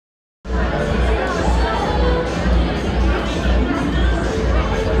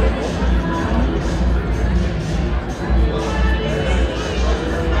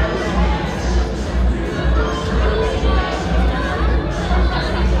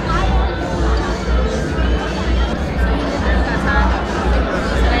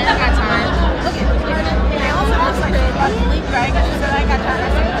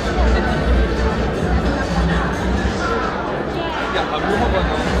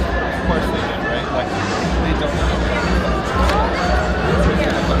Of course they did, right? Like, they don't know.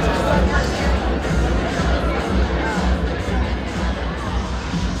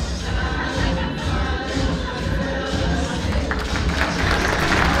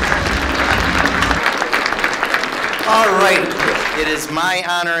 All right, it is my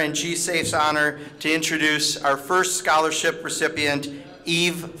honor and GSAFE's honor to introduce our first scholarship recipient,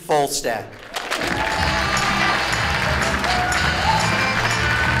 Eve Folstad.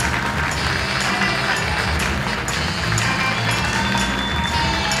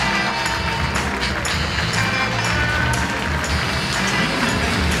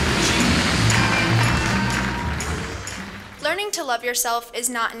 Learning to love yourself is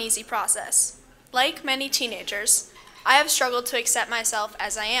not an easy process. Like many teenagers, I have struggled to accept myself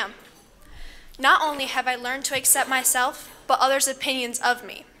as I am. Not only have I learned to accept myself, but others' opinions of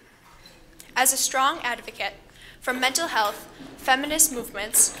me. As a strong advocate for mental health, feminist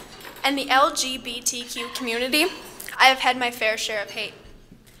movements, and the LGBTQ community, I have had my fair share of hate.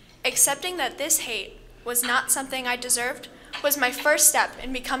 Accepting that this hate was not something I deserved was my first step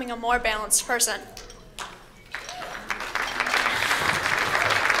in becoming a more balanced person.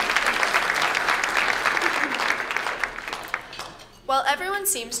 While everyone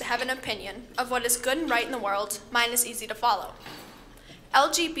seems to have an opinion of what is good and right in the world, mine is easy to follow.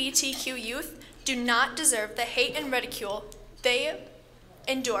 LGBTQ youth do not deserve the hate and ridicule they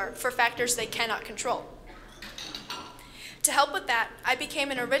endure for factors they cannot control. To help with that, I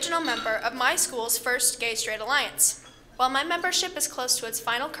became an original member of my school's first Gay-Straight Alliance. While my membership is close to its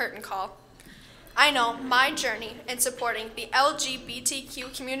final curtain call, I know my journey in supporting the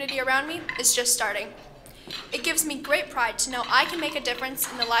LGBTQ community around me is just starting. It gives me great pride to know I can make a difference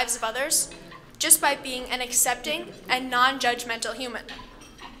in the lives of others just by being an accepting and non-judgmental human.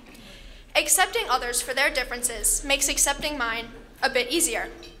 Accepting others for their differences makes accepting mine a bit easier.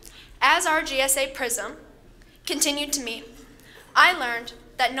 As our GSA Prism continued to meet, I learned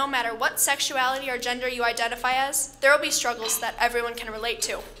that no matter what sexuality or gender you identify as, there will be struggles that everyone can relate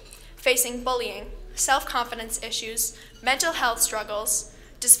to. Facing bullying, self-confidence issues, mental health struggles,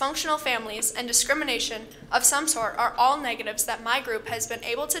 dysfunctional families, and discrimination of some sort are all negatives that my group has been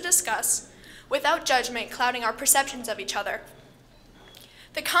able to discuss without judgment clouding our perceptions of each other.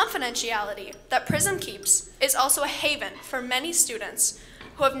 The confidentiality that PRISM keeps is also a haven for many students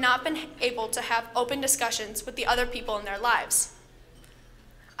who have not been able to have open discussions with the other people in their lives.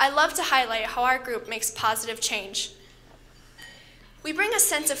 I love to highlight how our group makes positive change. We bring a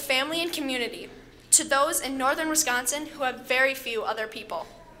sense of family and community to those in northern Wisconsin who have very few other people.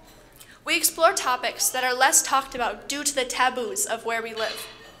 We explore topics that are less talked about due to the taboos of where we live.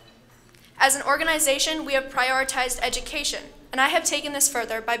 As an organization, we have prioritized education, and I have taken this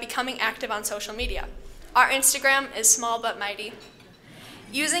further by becoming active on social media. Our Instagram is small but mighty.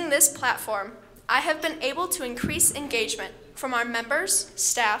 Using this platform, I have been able to increase engagement from our members,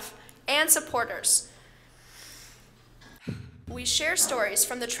 staff, and supporters. We share stories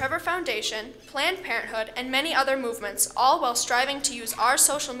from the Trevor Foundation, Planned Parenthood, and many other movements, all while striving to use our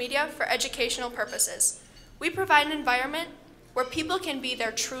social media for educational purposes. We provide an environment where people can be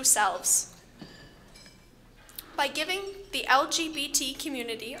their true selves. By giving the LGBT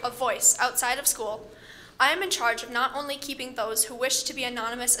community a voice outside of school, I am in charge of not only keeping those who wish to be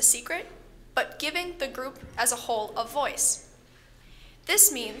anonymous a secret, but giving the group as a whole a voice.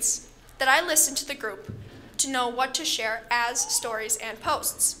 This means that I listen to the group to know what to share as stories and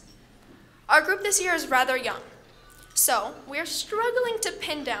posts. Our group this year is rather young, so we are struggling to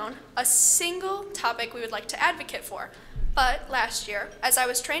pin down a single topic we would like to advocate for. But last year, as I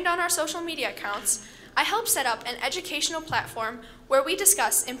was trained on our social media accounts, I helped set up an educational platform where we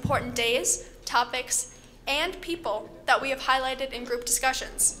discuss important days, topics, and people that we have highlighted in group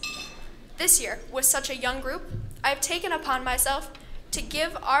discussions. This year, with such a young group, I have taken upon myself to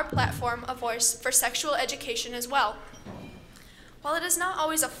give our platform a voice for sexual education as well. While it is not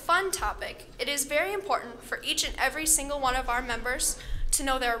always a fun topic, it is very important for each and every single one of our members to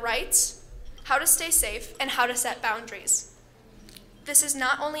know their rights, how to stay safe, and how to set boundaries. This is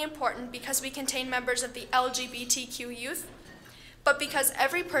not only important because we contain members of the LGBTQ youth, but because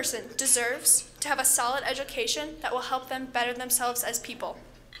every person deserves to have a solid education that will help them better themselves as people.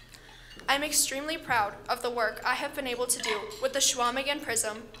 I'm extremely proud of the work I have been able to do with the Schwamigan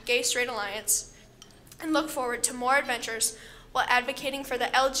Prism Gay-Straight Alliance and look forward to more adventures while advocating for the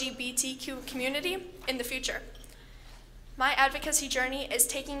LGBTQ community in the future. My advocacy journey is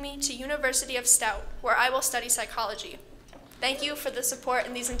taking me to University of Stout, where I will study psychology. Thank you for the support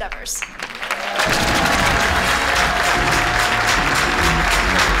in these endeavors.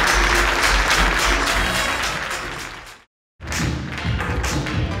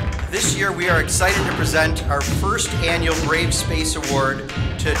 This year we are excited to present our first annual Brave Space Award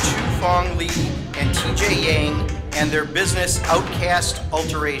to Tu-Fong Lee and TJ Yang and their business OutKast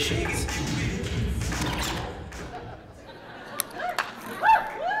Alterations.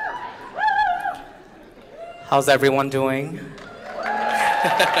 How's everyone doing?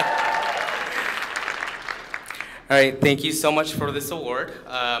 All right, thank you so much for this award.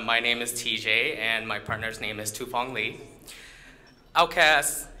 My name is TJ, and my partner's name is Tu-Fong Lee.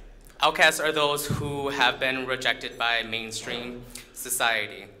 Outcasts are those who have been rejected by mainstream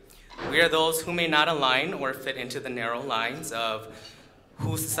society. We are those who may not align or fit into the narrow lines of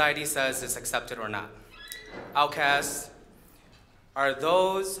who society says is accepted or not. Outcasts are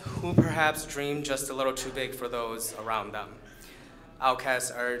those who perhaps dream just a little too big for those around them. Outcasts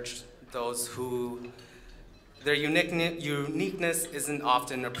are those who their uniqueness isn't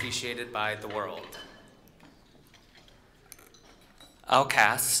often appreciated by the world.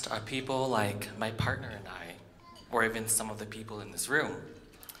 Outcasts are people like my partner and I, or even some of the people in this room.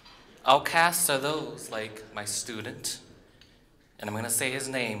 Outcasts are those like my student, and I'm gonna say his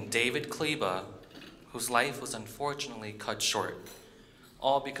name, David Kleba, whose life was unfortunately cut short,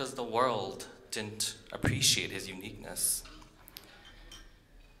 all because the world didn't appreciate his uniqueness.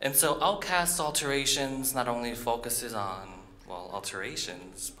 And so OutKast Alterations not only focuses on, well,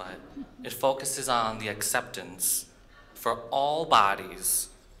 alterations, but it focuses on the acceptance for all bodies,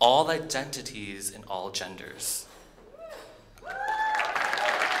 all identities, and all genders.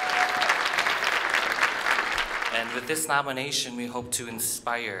 And with this nomination, we hope to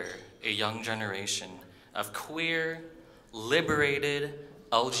inspire a young generation of queer, liberated,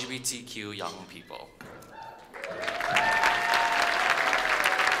 LGBTQ young people.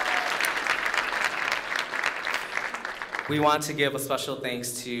 We want to give a special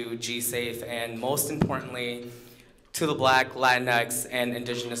thanks to GSAFE and most importantly, to the Black, Latinx, and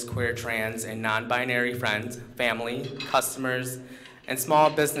Indigenous, queer, trans, and non-binary friends, family, customers, and small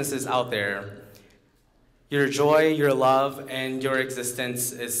businesses out there. Your joy, your love, and your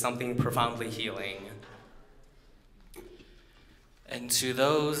existence is something profoundly healing. And to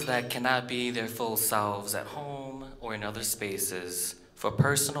those that cannot be their full selves at home or in other spaces, for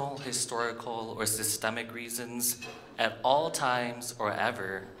personal, historical, or systemic reasons, at all times or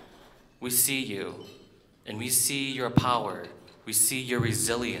ever, we see you, and we see your power, we see your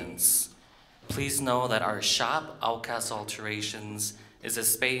resilience. Please know that our shop, OutKast Alterations, is a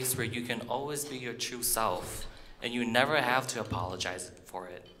space where you can always be your true self, and you never have to apologize for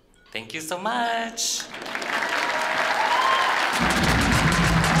it. Thank you so much.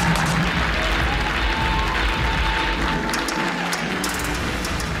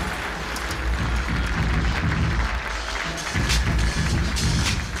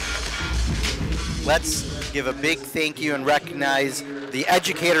 Let's give a big thank you and recognize the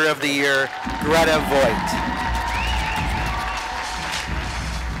Educator of the Year, Greta Voit.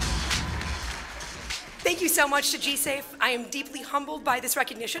 Thank you so much to GSAFE. I am deeply humbled by this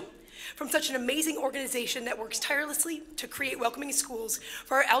recognition from such an amazing organization that works tirelessly to create welcoming schools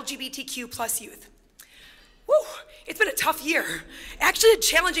for our LGBTQ+ youth. Woo, it's been a tough year, actually a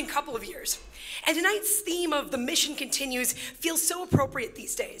challenging couple of years. And tonight's theme of the mission continues feels so appropriate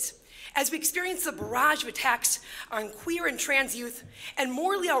these days, as we experience the barrage of attacks on queer and trans youth and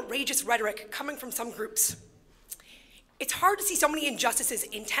morally outrageous rhetoric coming from some groups. It's hard to see so many injustices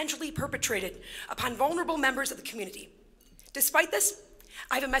intentionally perpetrated upon vulnerable members of the community. Despite this,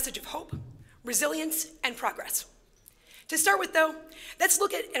 I have a message of hope, resilience, and progress. To start with, though, let's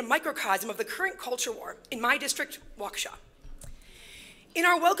look at a microcosm of the current culture war in my district, Waukesha. In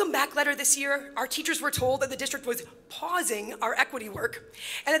our welcome back letter this year, our teachers were told that the district was pausing our equity work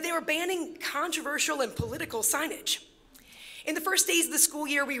and that they were banning controversial and political signage. In the first days of the school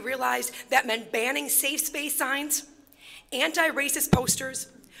year, we realized that meant banning safe space signs, anti-racist posters,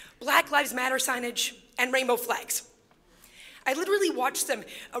 Black Lives Matter signage, and rainbow flags. I literally watched them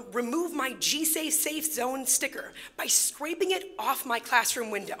remove my GSAFE Safe Zone sticker by scraping it off my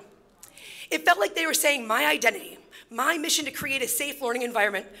classroom window. It felt like they were saying my identity, my mission to create a safe learning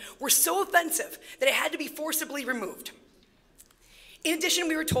environment, were so offensive that it had to be forcibly removed. In addition,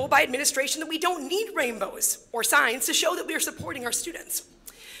 we were told by administration that we don't need rainbows or signs to show that we are supporting our students.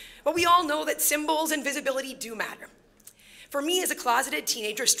 But we all know that symbols and visibility do matter. For me, as a closeted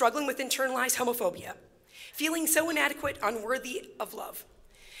teenager struggling with internalized homophobia, feeling so inadequate, unworthy of love,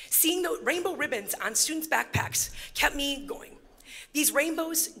 seeing the rainbow ribbons on students' backpacks kept me going. These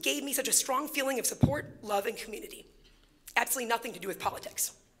rainbows gave me such a strong feeling of support, love, and community. Absolutely nothing to do with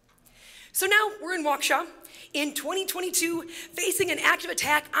politics. So now we're in Waukesha in 2022 facing an active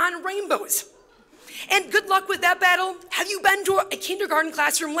attack on rainbows. And good luck with that battle. Have you been to a kindergarten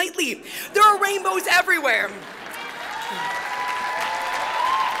classroom lately? There are rainbows everywhere.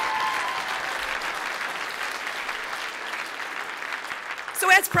 So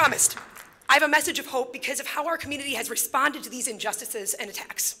as promised, I have a message of hope because of how our community has responded to these injustices and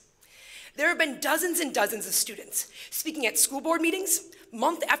attacks. There have been dozens and dozens of students speaking at school board meetings,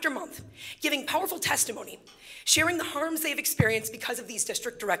 month after month, giving powerful testimony, sharing the harms they've experienced because of these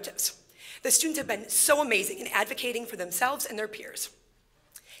district directives. The students have been so amazing in advocating for themselves and their peers.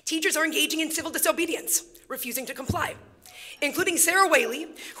 Teachers are engaging in civil disobedience, refusing to comply, including Sarah Whaley,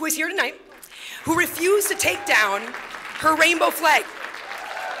 who is here tonight, who refused to take down her rainbow flag.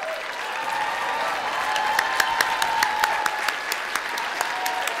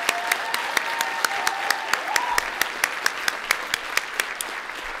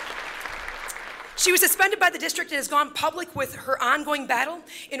 She was suspended by the district and has gone public with her ongoing battle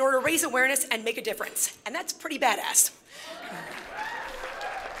in order to raise awareness and make a difference. And that's pretty badass.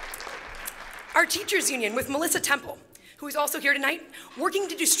 Our teachers union with Melissa Temple, who is also here tonight, working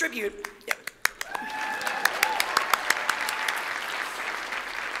to distribute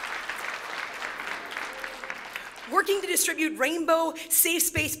rainbow safe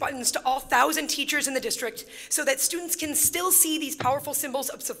space buttons to all 1,000 teachers in the district so that students can still see these powerful symbols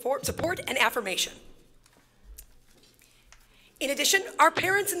of support and affirmation. In addition, our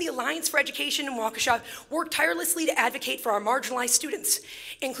parents in the Alliance for Education in Waukesha work tirelessly to advocate for our marginalized students,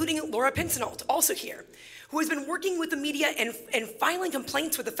 including Laura Pinsonault, also here, who has been working with the media and filing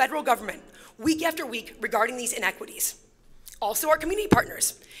complaints with the federal government week after week regarding these inequities. Also our community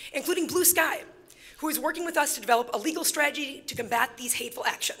partners, including Blue Sky, who is working with us to develop a legal strategy to combat these hateful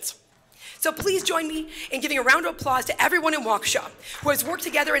actions. So please join me in giving a round of applause to everyone in Waukesha who has worked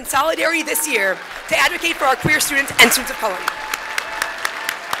together in solidarity this year to advocate for our queer students and students of color.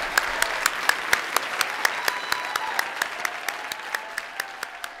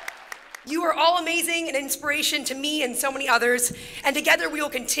 You are all amazing and inspiration to me and so many others, and together we will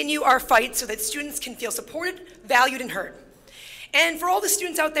continue our fight so that students can feel supported, valued, and heard. And for all the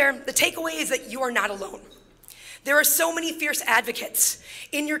students out there, the takeaway is that you are not alone. There are so many fierce advocates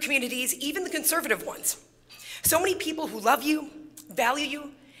in your communities, even the conservative ones. So many people who love you, value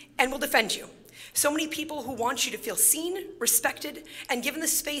you, and will defend you. So many people who want you to feel seen, respected, and given the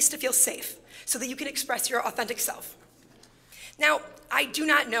space to feel safe so that you can express your authentic self. Now, I do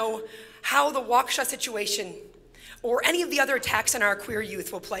not know how the Waukesha situation or any of the other attacks on our queer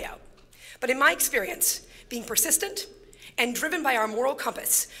youth will play out. But in my experience, being persistent and driven by our moral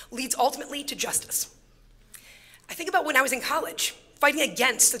compass leads ultimately to justice. I think about when I was in college, fighting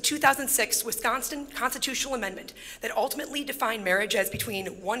against the 2006 Wisconsin constitutional amendment that ultimately defined marriage as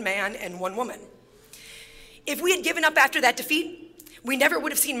between one man and one woman. If we had given up after that defeat, we never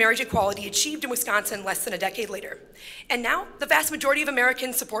would have seen marriage equality achieved in Wisconsin less than a decade later. And now, the vast majority of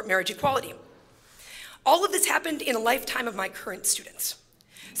Americans support marriage equality. All of this happened in a lifetime of my current students.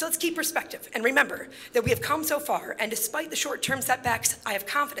 So let's keep perspective and remember that we have come so far, and despite the short-term setbacks, I have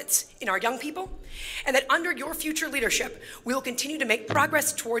confidence in our young people, and that under your future leadership, we will continue to make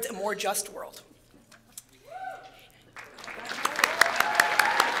progress towards a more just world.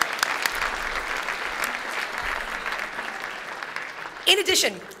 In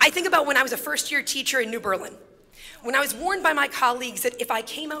addition, I think about when I was a first-year teacher in New Berlin, when I was warned by my colleagues that if I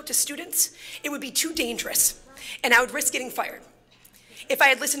came out to students, it would be too dangerous, and I would risk getting fired. If I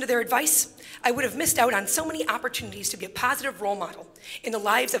had listened to their advice, I would have missed out on so many opportunities to be a positive role model in the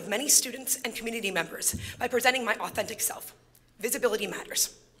lives of many students and community members by presenting my authentic self. Visibility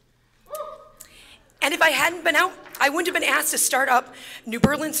matters. And if I hadn't been out, I wouldn't have been asked to start up New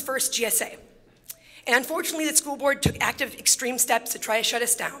Berlin's first GSA. And unfortunately, the school board took active, extreme steps to try to shut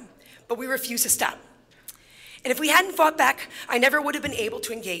us down, but we refused to stop. And if we hadn't fought back, I never would have been able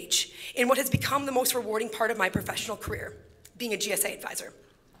to engage in what has become the most rewarding part of my professional career, being a GSA advisor.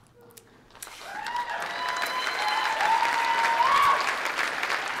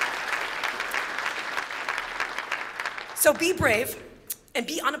 So be brave and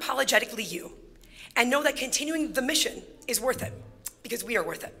be unapologetically you, and know that continuing the mission is worth it, because we are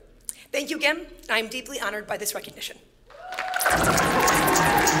worth it. Thank you again, and I am deeply honored by this recognition.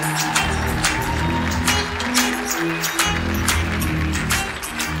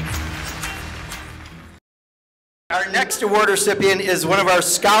 Our next award recipient is one of our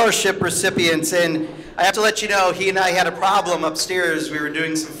scholarship recipients, and I have to let you know, he and I had a problem upstairs. We were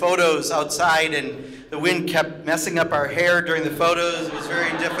doing some photos outside, and the wind kept messing up our hair during the photos. It was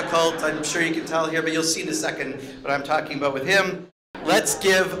very difficult. I'm sure you can tell here, but you'll see in a second what I'm talking about with him. Let's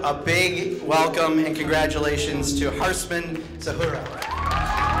give a big welcome and congratulations to Harshman Sihra.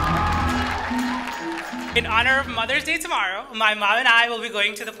 In honor of Mother's Day tomorrow, my mom and I will be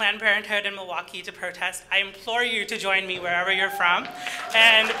going to the Planned Parenthood in Milwaukee to protest. I implore you to join me wherever you're from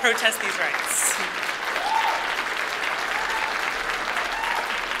and protest these rights.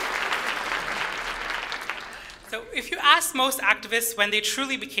 So if you ask most activists when they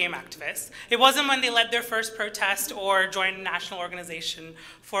truly became activists, it wasn't when they led their first protest or joined a national organization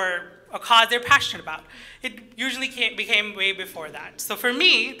for a cause they're passionate about. It usually became way before that. So for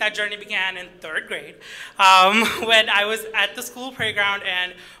me, that journey began in 3rd grade when I was at the school playground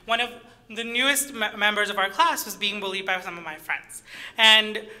and one of the newest members of our class was being bullied by some of my friends.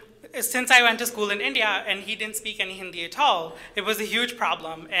 And since I went to school in India and he didn't speak any Hindi at all, it was a huge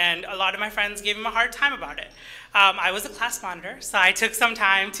problem, and a lot of my friends gave him a hard time about it. I was a class monitor, so I took some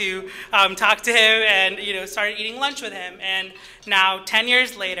time to talk to him and started eating lunch with him. And now, 10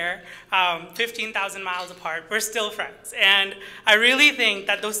 years later, 15,000 miles apart, we're still friends. And I really think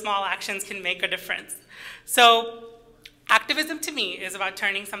that those small actions can make a difference. So activism to me is about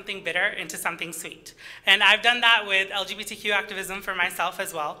turning something bitter into something sweet. And I've done that with LGBTQ activism for myself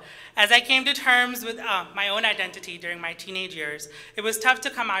as well. As I came to terms with my own identity during my teenage years, it was tough to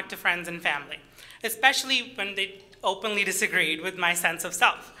come out to friends and family, especially when they openly disagreed with my sense of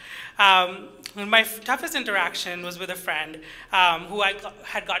self. My toughest interaction was with a friend who I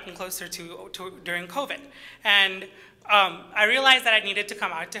had gotten closer to during COVID. And I realized that I needed to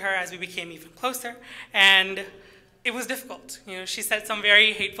come out to her as we became even closer. And it was difficult. She said some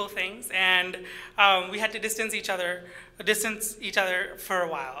very hateful things, and we had to distance each other for a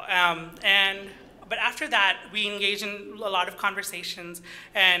while. But after that, we engaged in a lot of conversations,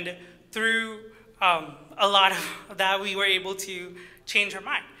 and through a lot of that, we were able to change her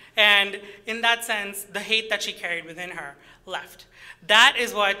mind. And in that sense, the hate that she carried within her left. That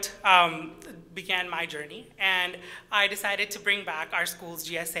is what began my journey, and I decided to bring back our school's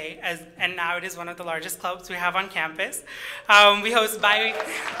GSA, and now it is one of the largest clubs we have on campus. We host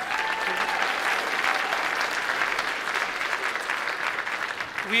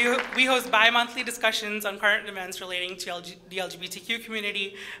We host bi-monthly discussions on current events relating to the LGBTQ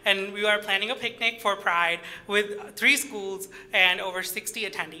community, and we are planning a picnic for Pride with 3 schools and over 60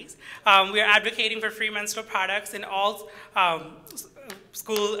 attendees. We are advocating for free menstrual products in all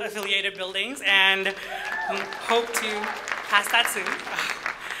school-affiliated buildings, and hope to pass that soon.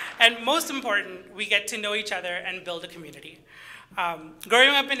 And most important, we get to know each other and build a community. Growing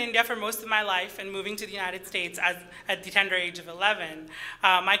up in India for most of my life and moving to the United States at the tender age of 11,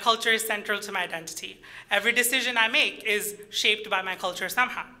 my culture is central to my identity. Every decision I make is shaped by my culture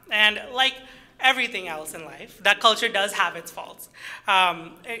somehow. And like everything else in life, that culture does have its faults,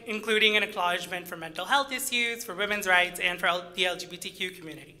 including an acknowledgement for mental health issues, for women's rights, and for the LGBTQ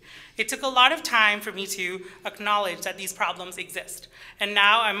community. It took a lot of time for me to acknowledge that these problems exist, and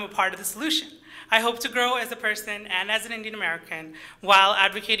now I'm a part of the solution. I hope to grow as a person and as an Indian American while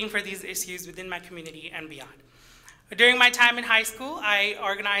advocating for these issues within my community and beyond. During my time in high school, I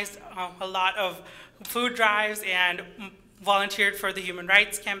organized a lot of food drives and volunteered for the Human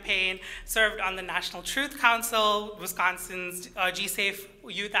Rights Campaign, served on the National Truth Council, Wisconsin's GSAFE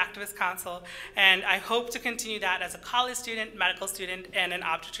Youth Activist Council, and I hope to continue that as a college student, medical student, and an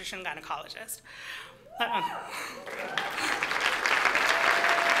obstetrician gynecologist.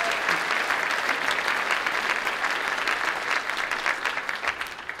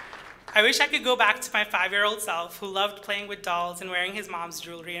 I wish I could go back to my 5-year-old self who loved playing with dolls and wearing his mom's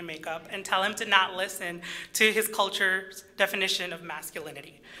jewelry and makeup and tell him to not listen to his culture's definition of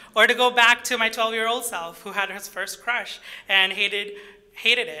masculinity. Or to go back to my 12-year-old self who had his first crush and hated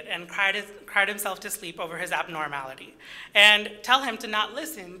it and cried himself to sleep over his abnormality. And tell him to not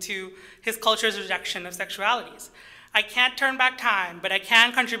listen to his culture's rejection of sexualities. I can't turn back time, but I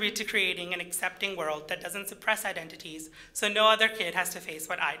can contribute to creating an accepting world that doesn't suppress identities so no other kid has to face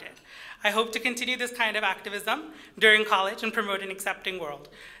what I did. I hope to continue this kind of activism during college and promote an accepting world,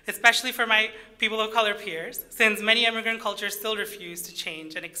 especially for my people of color peers, since many immigrant cultures still refuse to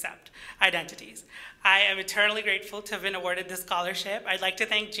change and accept identities. I am eternally grateful to have been awarded this scholarship. I'd like to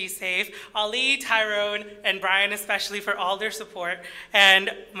thank GSAFE, Ali, Tyrone, and Brian especially for all their support,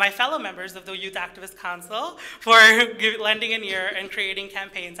 and my fellow members of the Youth Activist Council for lending an ear and creating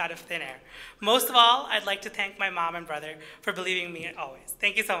campaigns out of thin air. Most of all, I'd like to thank my mom and brother for believing in me always.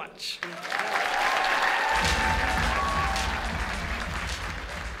 Thank you so much.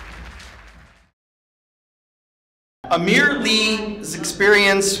 Amir Lee's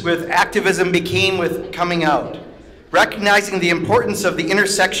experience with activism began with coming out. Recognizing the importance of the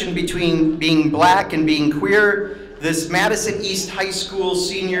intersection between being black and being queer, this Madison East High School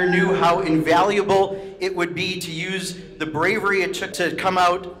senior knew how invaluable it would be to use the bravery it took to come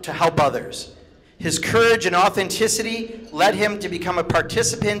out to help others. His courage and authenticity led him to become a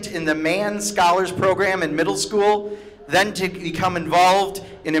participant in the Man Scholars Program in middle school, then to become involved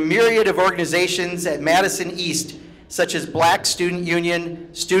in a myriad of organizations at Madison East, such as Black Student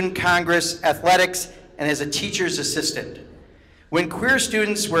Union, Student Congress, athletics, and as a teacher's assistant. When queer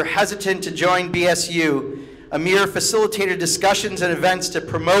students were hesitant to join BSU, Amir facilitated discussions and events to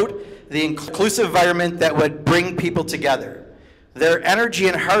promote the inclusive environment that would bring people together. Their energy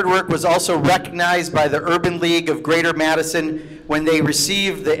and hard work was also recognized by the Urban League of Greater Madison when they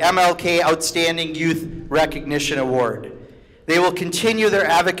received the MLK Outstanding Youth Recognition Award. They will continue their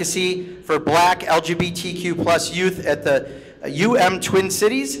advocacy for Black LGBTQ+ youth at the Twin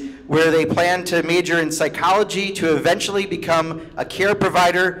Cities, where they plan to major in psychology to eventually become a care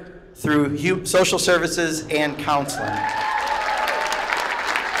provider through social services and counseling.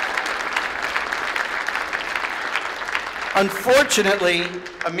 Unfortunately,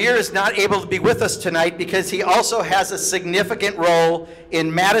 Amir is not able to be with us tonight because he also has a significant role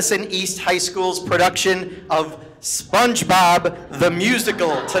in Madison East High School's production of SpongeBob the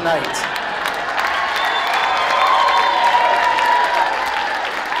Musical tonight.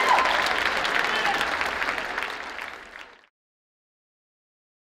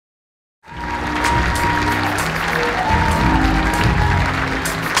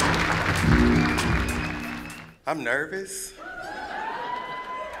 I'm nervous.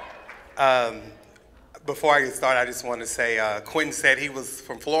 Before I get started, I just want to say, Quentin said he was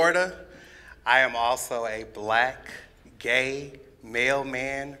from Florida. I am also a Black, gay, male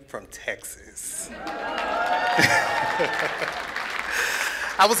man from Texas.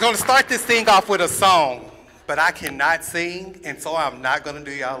 I was going to start this thing off with a song, but I cannot sing, and so I'm not going to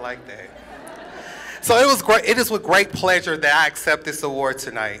do y'all like that. So it is with great pleasure that I accept this award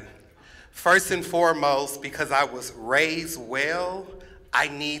tonight. First and foremost, because I was raised well, I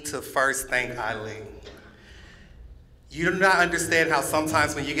need to first thank Eileen. You do not understand how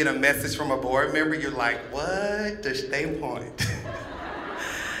sometimes when you get a message from a board member, you're like, what does they want?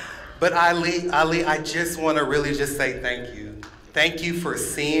 But Eileen, I just want to really just say thank you. Thank you for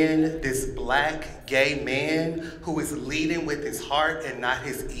seeing this Black gay man who is leading with his heart and not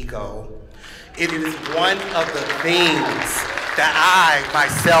his ego. It is one of the things that I,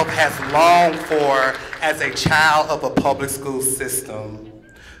 myself, has longed for as a child of a public school system.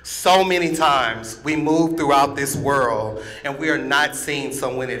 So many times we move throughout this world and we are not seeing,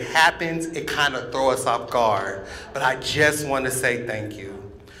 so when it happens, it kind of throws us off guard. But I just want to say thank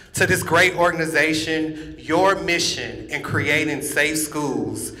you. To this great organization, your mission in creating safe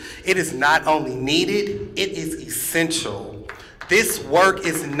schools, it is not only needed, it is essential. This work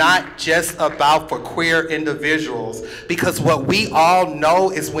is not just about for queer individuals, because what we all know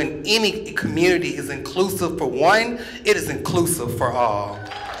is when any community is inclusive for one, it is inclusive for all.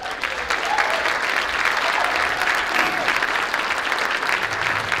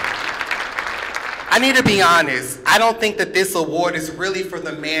 I need to be honest, I don't think that this award is really for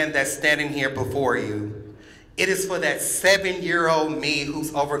the man that's standing here before you. It is for that 7-year-old me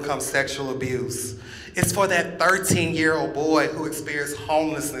who's overcome sexual abuse. It's for that 13-year-old boy who experienced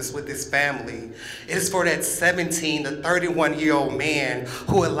homelessness with his family. It is for that 17 to 31-year-old man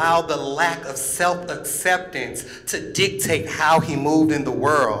who allowed the lack of self-acceptance to dictate how he moved in the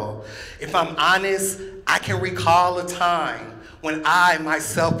world. If I'm honest, I can recall a time when I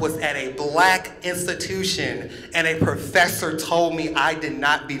myself was at a Black institution and a professor told me I did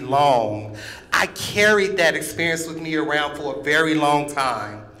not belong. I carried that experience with me around for a very long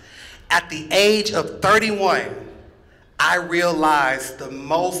time. At the age of 31, I realized the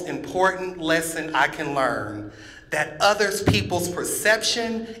most important lesson I can learn, that other people's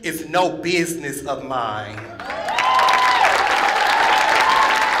perception is no business of mine.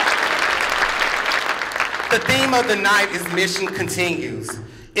 The theme of the night is Mission Continues.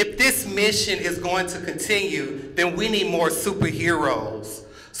 If this mission is going to continue, then we need more superheroes.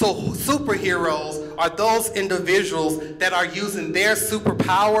 So superheroes are those individuals that are using their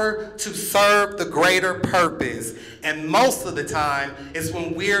superpower to serve the greater purpose. And most of the time, it's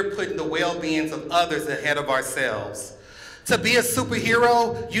when we're putting the well-being of others ahead of ourselves. To be a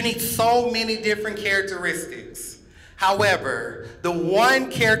superhero, you need so many different characteristics. However, the one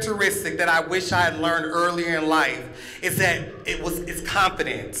characteristic that I wish I had learned earlier in life is that it's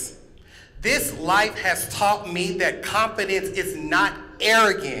confidence. This life has taught me that confidence is not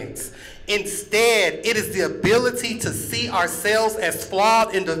arrogance. Instead, it is the ability to see ourselves as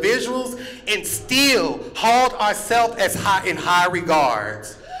flawed individuals and still hold ourselves as in high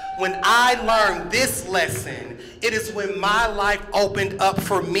regards. When I learned this lesson, it is when my life opened up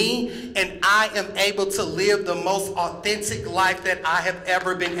for me and I am able to live the most authentic life that I have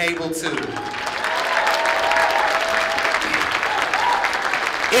ever been able to.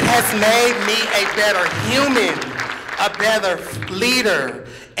 It has made me a better human, a better leader,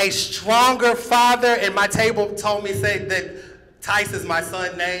 a stronger father. And my table told me, say that Tice is my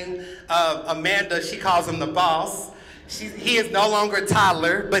son's name. Amanda, she calls him the boss. He is no longer a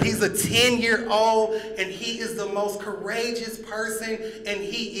toddler, but he's a 10-year-old, and he is the most courageous person, and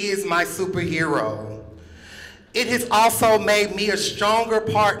he is my superhero. It has also made me a stronger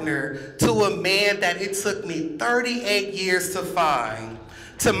partner to a man that it took me 38 years to find.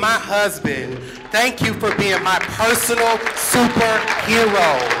 To my husband, thank you for being my personal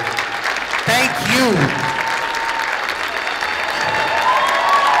superhero. Thank you.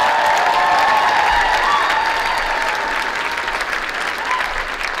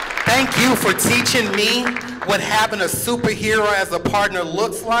 Thank you for teaching me what having a superhero as a partner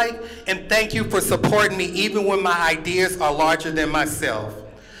looks like, and thank you for supporting me even when my ideas are larger than myself.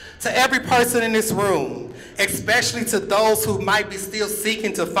 To every person in this room, especially to those who might be still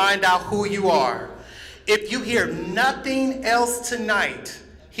seeking to find out who you are, if you hear nothing else tonight,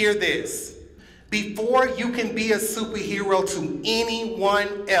 hear this. Before you can be a superhero to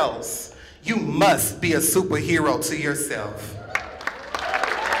anyone else, you must be a superhero to yourself.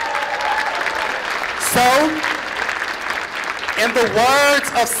 So, in the words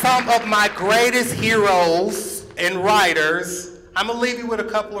of some of my greatest heroes and writers, I'm gonna leave you with a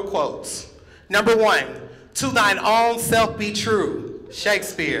couple of quotes. Number one, to thine own self be true,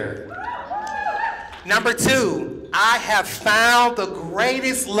 Shakespeare. Number two, I have found the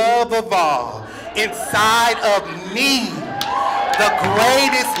greatest love of all inside of me. The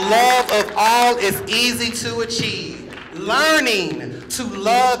greatest love of all is easy to achieve. Learning to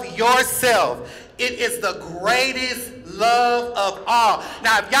love yourself. It is the greatest love of all.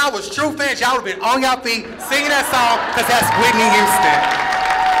 Now, if y'all was true fans, y'all would have been on y'all feet singing that song, because that's Whitney Houston.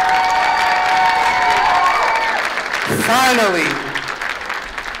 Finally,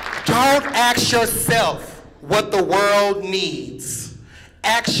 don't ask yourself what the world needs.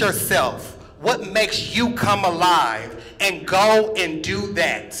 Ask yourself what makes you come alive, and go and do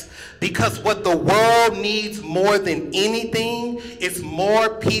that. Because what the world needs more than anything is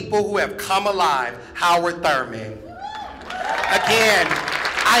more people who have come alive. Howard Thurman. Again,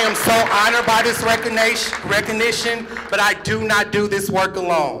 I am so honored by this recognition, but I do not do this work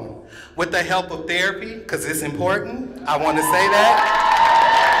alone. With the help of therapy, because it's important, I want to say that.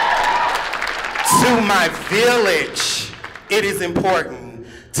 To my village, it is important.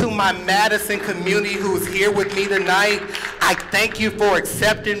 To my Madison community who's here with me tonight, I thank you for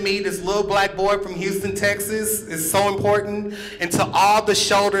accepting me, this little black boy from Houston, Texas. It's so important. And to all the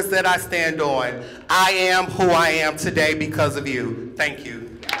shoulders that I stand on, I am who I am today because of you. Thank you.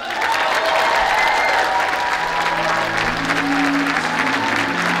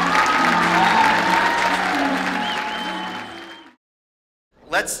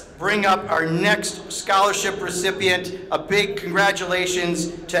 Let's bring up our next scholarship recipient. A big congratulations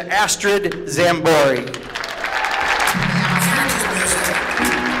to Astrid Zambori.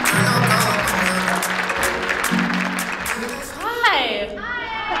 Hi.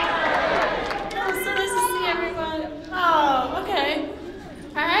 Oh, so nice to see everyone. Oh, okay.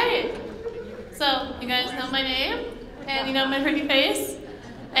 All right. So you guys know my name, and you know my pretty face,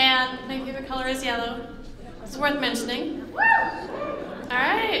 and my favorite color is yellow. It's worth mentioning.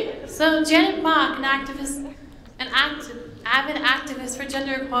 Alright, so Janet Mock, an avid activist for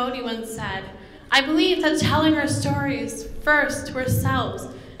gender equality, once said, I believe that telling our stories first to ourselves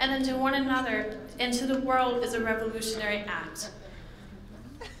and then to one another and to the world is a revolutionary act.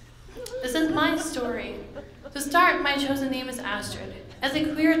 This is my story. To start, my chosen name is Astrid. As a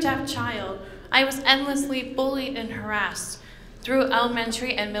queer deaf child, I was endlessly bullied and harassed through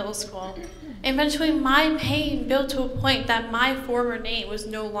elementary and middle school. Eventually, my pain built to a point that my former name was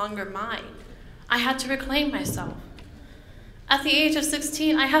no longer mine. I had to reclaim myself. At the age of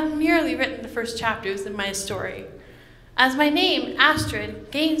 16, I had merely written the first chapters in my story. As my name, Astrid,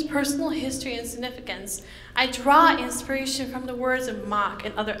 gains personal history and significance, I draw inspiration from the words of Mock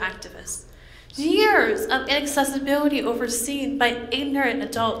and other activists. Years of inaccessibility overseen by ignorant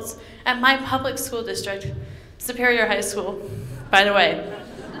adults at my public school district, Superior High School, by the way.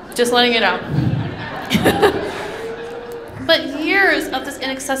 Just letting it out. But years of this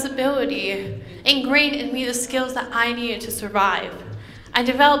inaccessibility ingrained in me the skills that I needed to survive. I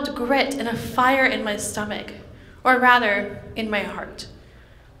developed grit and a fire in my stomach, or rather, in my heart.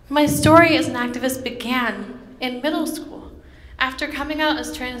 My story as an activist began in middle school. After coming out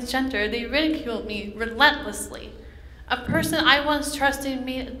as transgender, they ridiculed me relentlessly. A person I once trusted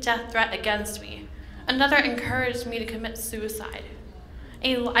made a death threat against me. Another encouraged me to commit suicide.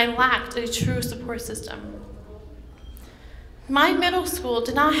 I lacked a true support system. My middle school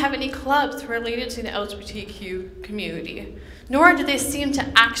did not have any clubs related to the LGBTQ community, nor did they seem to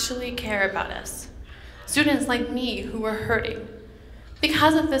actually care about us, students like me who were hurting.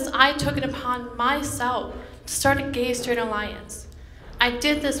 Because of this, I took it upon myself to start a gay-straight alliance. I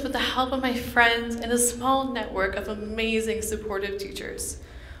did this with the help of my friends and a small network of amazing supportive teachers.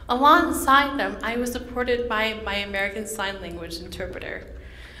 Alongside them, I was supported by my American Sign Language interpreter,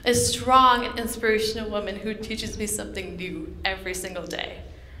 a strong and inspirational woman who teaches me something new every single day.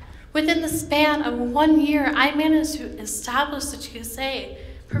 Within the span of 1 year, I managed to establish the GSA,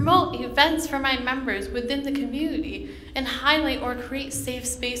 promote events for my members within the community, and highlight or create safe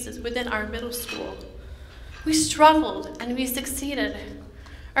spaces within our middle school. We struggled and we succeeded.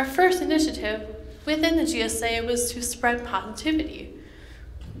 Our first initiative within the GSA was to spread positivity.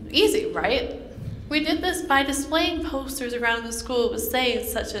 Easy, right? We did this by displaying posters around the school with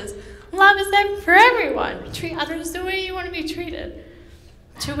sayings such as, "Love is there for everyone. Treat others the way you want to be treated."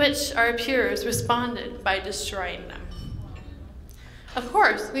 To which our peers responded by destroying them. Of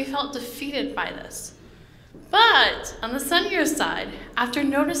course, we felt defeated by this. But on the sunnier side, after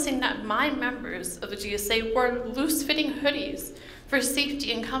noticing that my members of the GSA wore loose-fitting hoodies for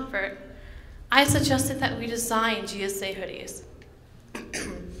safety and comfort, I suggested that we design GSA hoodies.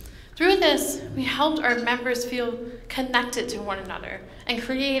 Through this, we helped our members feel connected to one another and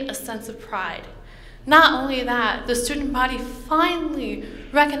create a sense of pride. Not only that, the student body finally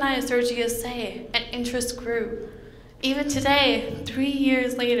recognized our GSA and interest grew. Even today, 3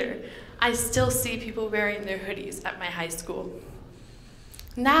 years later, I still see people wearing their hoodies at my high school.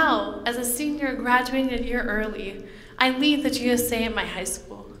 Now, as a senior graduating a year early, I lead the GSA at my high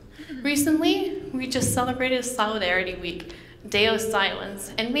school. Recently, we just celebrated Solidarity Week, Day of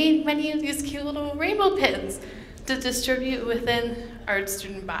Silence, and made many of these cute little rainbow pins to distribute within our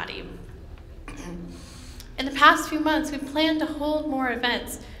student body. In the past few months, we plan to hold more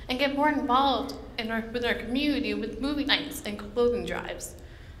events and get more involved with our community with movie nights and clothing drives.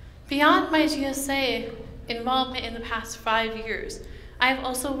 Beyond my GSA involvement in the past 5 years, I have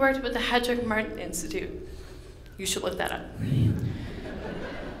also worked with the Hedrick Martin Institute. You should look that up.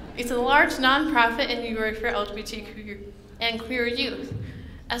 It's a large nonprofit in New York for LGBTQ and queer youth.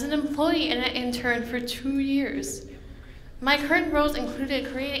 As an employee and an intern for 2 years, my current roles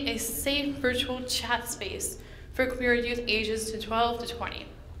included creating a safe virtual chat space for queer youth ages 12 to 20,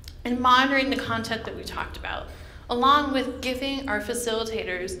 and monitoring the content that we talked about, along with giving our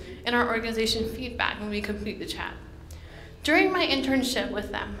facilitators and our organization feedback when we complete the chat. During my internship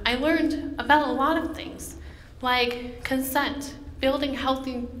with them, I learned about a lot of things, like consent, building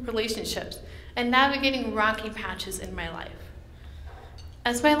healthy relationships, and navigating rocky patches in my life.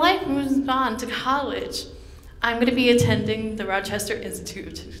 As my life moves on to college, I'm going to be attending the Rochester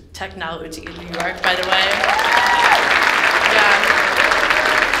Institute of Technology in New York, by the way. Yeah.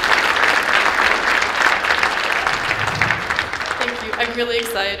 Thank you. I'm really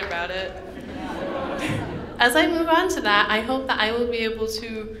excited about it. As I move on to that, I hope that I will be able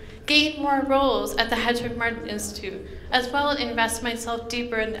to gain more roles at the Hedrick Martin Institute, as well as invest myself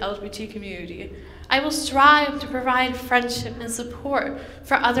deeper in the LGBT community. I will strive to provide friendship and support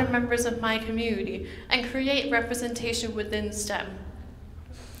for other members of my community and create representation within STEM.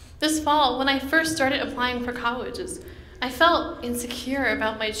 This fall, when I first started applying for colleges, I felt insecure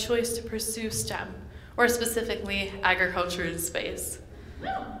about my choice to pursue STEM, or specifically agriculture and space.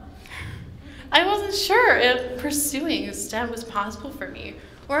 I wasn't sure if pursuing STEM was possible for me,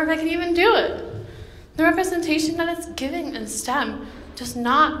 or if I could even do it. The representation that it's giving in STEM does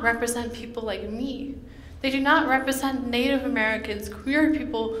not represent people like me. They do not represent Native Americans, queer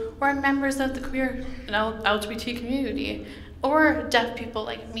people, or members of the queer and LGBT community, or deaf people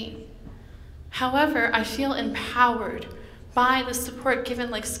like me. However, I feel empowered by the support given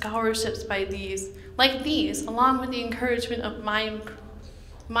like scholarships by these, along with the encouragement of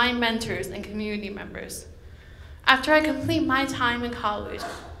my mentors and community members. After I complete my time in college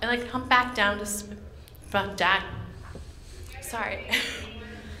and I come back down to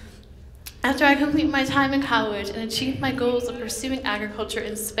After I complete my time in college and achieve my goals of pursuing agriculture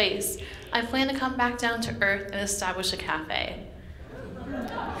in space, I plan to come back down to Earth and establish a cafe.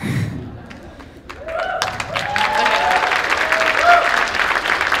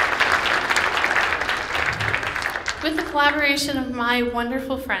 With the collaboration of my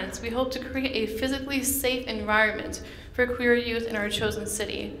wonderful friends, we hope to create a physically safe environment for queer youth in our chosen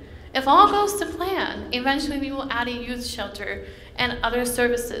city. If all goes to plan, eventually we will add a youth shelter and other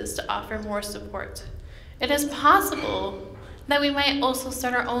services to offer more support. It is possible that we might also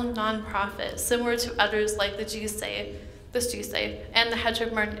start our own nonprofit, similar to others like the GSAFE, and the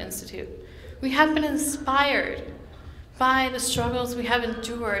Hedrick Martin Institute. We have been inspired by the struggles we have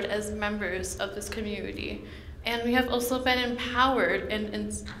endured as members of this community. And we have also been empowered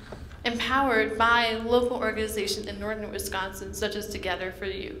empowered by local organizations in northern Wisconsin, such as Together for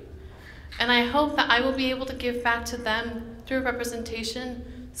You. And I hope that I will be able to give back to them through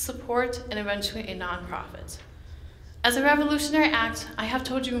representation, support, and eventually a nonprofit. As a revolutionary act, I have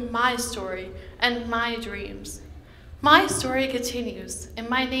told you my story and my dreams. My story continues, and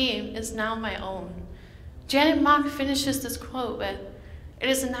my name is now my own. Janet Mock finishes this quote with, "It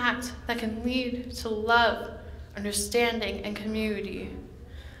is an act that can lead to love, understanding, and community."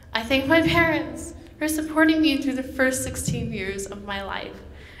 I thank my parents for supporting me through the first 16 years of my life,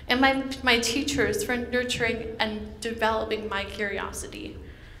 and my teachers for nurturing and developing my curiosity.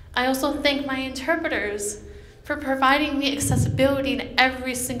 I also thank my interpreters for providing me accessibility in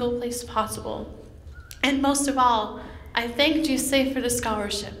every single place possible. And most of all, I thank GSAFE for the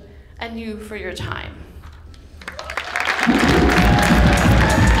scholarship and you for your time.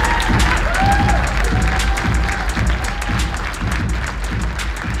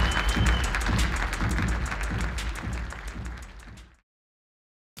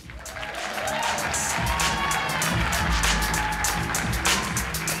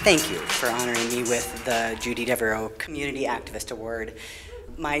 Thank you for honoring me with the Judy Devereaux Community Activist Award.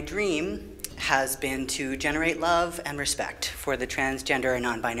 My dream has been to generate love and respect for the transgender and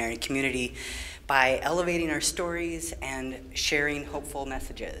non-binary community by elevating our stories and sharing hopeful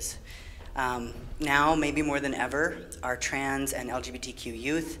messages. Now, maybe more than ever, our trans and LGBTQ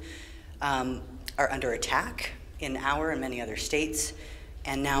youth are under attack in our and many other states,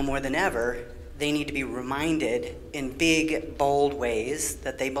 and now more than ever, they need to be reminded in big, bold ways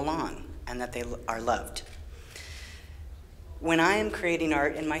that they belong and that they are loved. When I am creating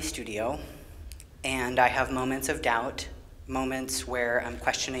art in my studio, and I have moments of doubt, moments where I'm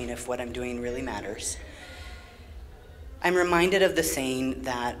questioning if what I'm doing really matters, I'm reminded of the saying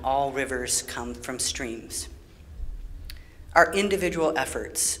that all rivers come from streams. Our individual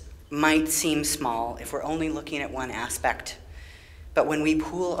efforts might seem small if we're only looking at one aspect, but when we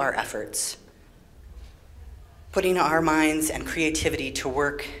pool our efforts, putting our minds and creativity to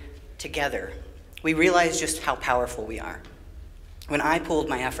work together, we realize just how powerful we are. When I pooled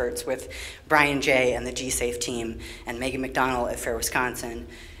my efforts with Brian Jay and the GSAFE team and Megan McDonald at Fair Wisconsin,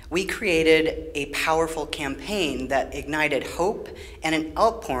 we created a powerful campaign that ignited hope and an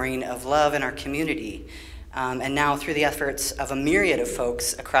outpouring of love in our community. And now through the efforts of a myriad of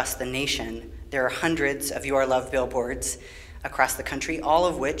folks across the nation, there are hundreds of You Are Loved billboards across the country, all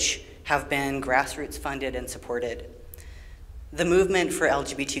of which have been grassroots funded and supported. The movement for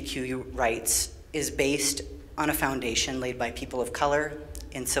LGBTQ rights is based on a foundation laid by people of color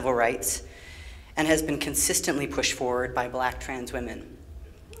in civil rights and has been consistently pushed forward by Black trans women.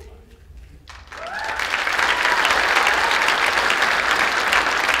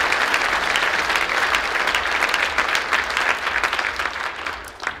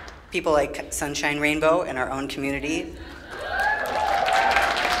 People like Sunshine Rainbow in our own community,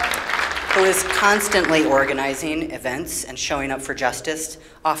 who is constantly organizing events and showing up for justice,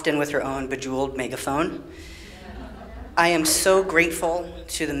 often with her own bejeweled megaphone. I am so grateful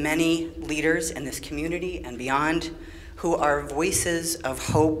to the many leaders in this community and beyond who are voices of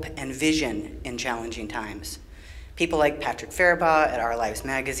hope and vision in challenging times. People like Patrick Faribaugh at Our Lives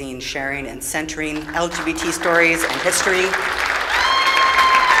magazine, sharing and centering LGBT stories and history.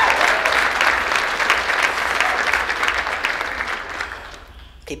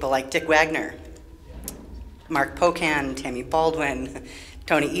 People like Dick Wagner, Mark Pocan, Tammy Baldwin,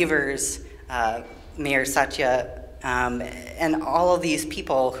 Tony Evers, Mayor Satya, and all of these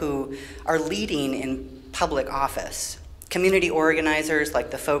people who are leading in public office. Community organizers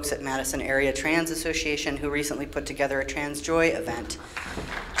like the folks at Madison Area Trans Association who recently put together a Trans Joy event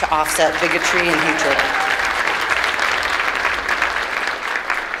to offset bigotry and hatred.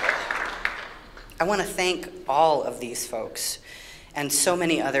 I want to thank all of these folks and so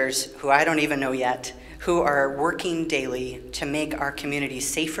many others who I don't even know yet, who are working daily to make our community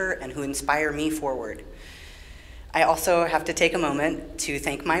safer and who inspire me forward. I also have to take a moment to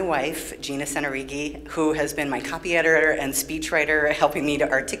thank my wife, Rae Senarighi, who has been my copy editor and speechwriter, helping me to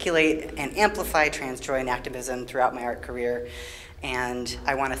articulate and amplify trans joy and activism throughout my art career. And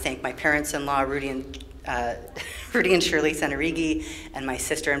I want to thank my parents-in-law, Rudy and Shirley Senarighi, and my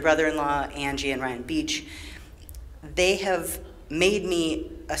sister and brother-in-law, Angie and Ryan Beach. They have made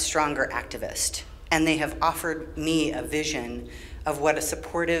me a stronger activist, and they have offered me a vision of what a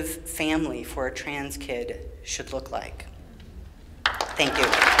supportive family for a trans kid should look like. Thank you.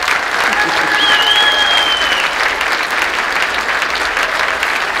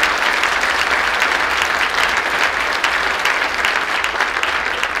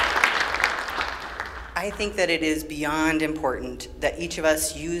 I think that it is beyond important that each of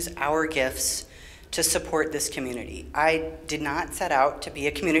us use our gifts to support this community. I did not set out to be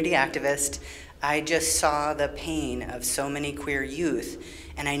a community activist. I just saw the pain of so many queer youth,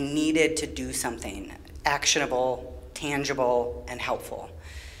 and I needed to do something actionable, tangible, and helpful.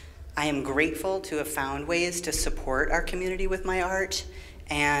 I am grateful to have found ways to support our community with my art,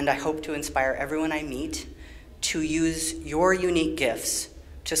 and I hope to inspire everyone I meet to use your unique gifts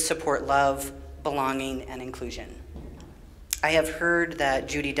to support love, belonging, and inclusion. I have heard that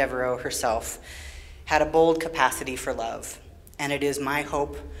Judy Devereaux herself had a bold capacity for love, and it is my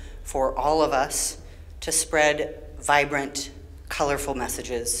hope for all of us to spread vibrant, colorful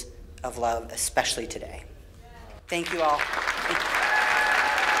messages of love, especially today. Thank you all.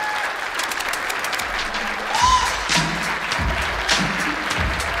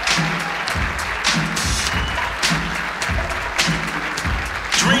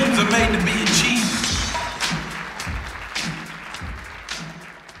 Dreams are made to be